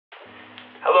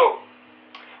Hello,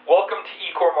 welcome to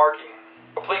eCore Marketing,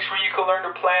 a place where you can learn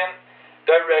to plan,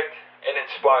 direct, and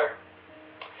inspire.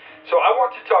 So I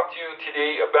want to talk to you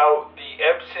today about the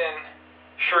Epson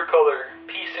SureColor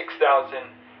P6000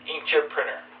 inkjet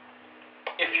printer.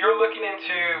 If you're looking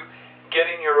into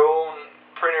getting your own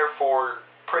printer for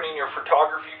printing your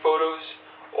photography photos,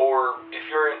 or if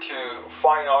you're into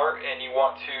fine art and you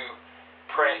want to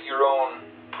print your own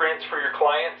prints for your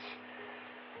clients,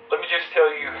 let me just tell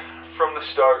you from the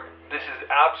start, this is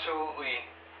absolutely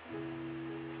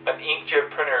an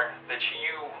inkjet printer that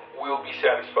you will be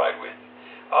satisfied with.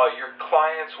 Your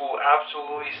clients will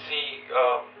absolutely see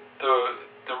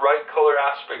the right color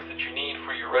aspects that you need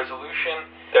for your resolution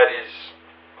that is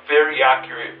very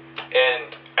accurate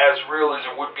and as real as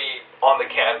it would be on the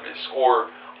canvas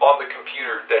or on the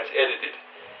computer that's edited.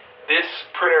 This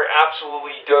printer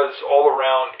absolutely does all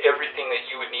around everything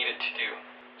that you would need it to do.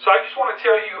 So I just want to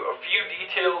tell you a few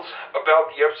details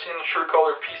about the Epson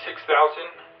SureColor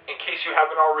P6000 in case you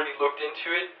haven't already looked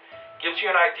into it. Gives you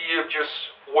an idea of just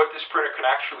what this printer can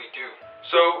actually do.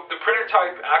 So the printer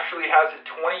type actually has a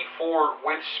 24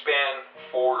 width span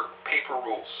for paper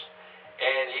rolls,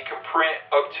 and it can print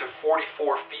up to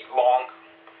 44 feet long,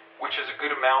 which is a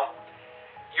good amount.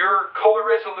 Your color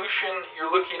resolution you're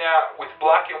looking at with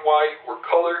black and white or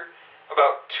color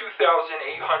about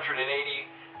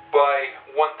 2880 by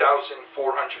 1440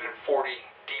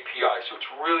 dpi, so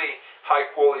it's really high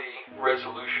quality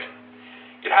resolution.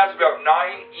 It has about 9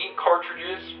 ink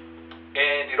cartridges,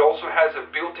 and it also has a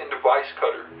built-in device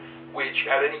cutter, which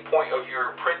at any point of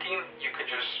your printing you can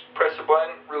just press a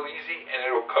button real easy and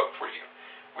it'll cut for you,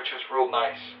 which is real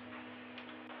nice.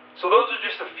 So those are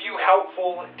just a few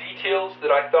helpful details that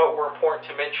I thought were important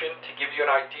to mention to give you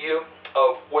an idea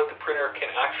of what the printer can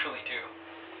actually do.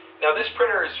 Now this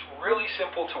printer is really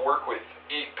simple to work with.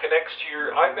 It connects to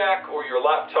your iMac or your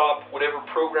laptop, whatever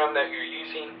program that you're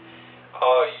using.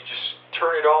 You just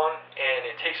turn it on and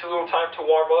it takes a little time to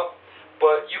warm up,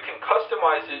 but you can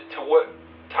customize it to what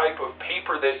type of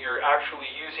paper that you're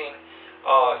actually using.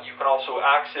 You can also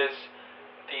access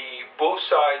both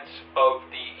sides of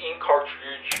the ink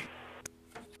cartridge,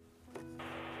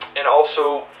 and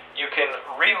also you can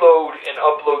reload and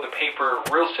upload the paper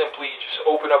real simply. You just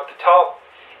open up the top.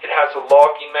 It has a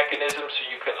locking mechanism so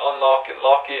you can unlock and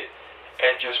lock it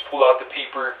and just pull out the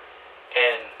paper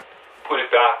and put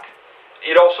it back.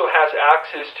 It also has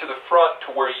access to the front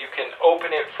to where you can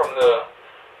open it from the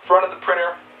front of the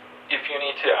printer. If you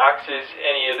need to access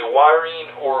any of the wiring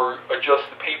or adjust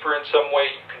the paper in some way,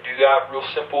 you can do that real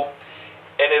simple.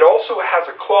 And it also has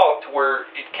a cloth to where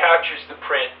it catches the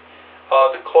print.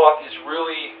 The cloth is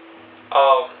really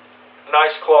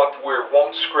nice cloth to where it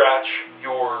won't scratch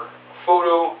your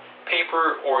photo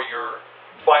paper or your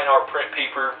fine art print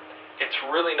paper. It's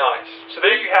really nice. So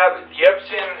there you have it, the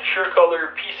Epson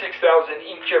SureColor P6000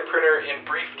 inkjet printer in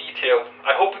brief detail.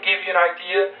 I hope it gave you an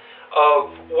idea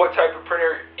of what type of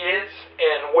printer it is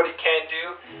and what it can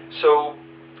do. So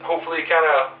hopefully it kind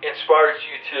of inspires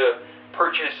you to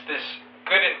purchase this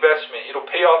good investment. It'll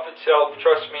pay off itself,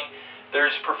 trust me.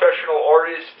 There's professional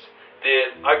artists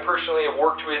that I personally have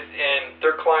worked with, and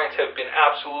their clients have been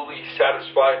absolutely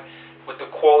satisfied with the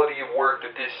quality of work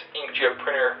that this inkjet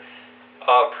printer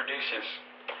produces.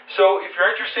 So if you're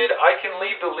interested, I can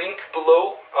leave the link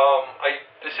below.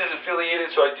 This is affiliated,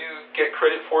 so I do get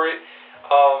credit for it.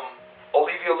 I'll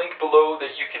leave you a link below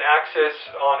that you can access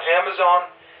on Amazon,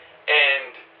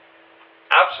 and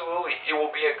absolutely it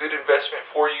will be a good investment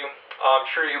for you. I'm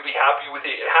sure you'll be happy with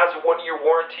it. It has a 1-year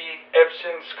warranty.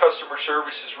 Epson's customer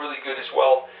service is really good as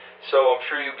well, so I'm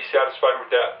sure you'll be satisfied with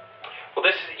that. Well,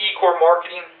 this is eCore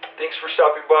Marketing. Thanks for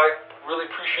stopping by. Really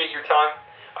appreciate your time.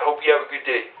 I hope you have a good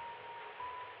day.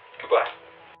 Goodbye.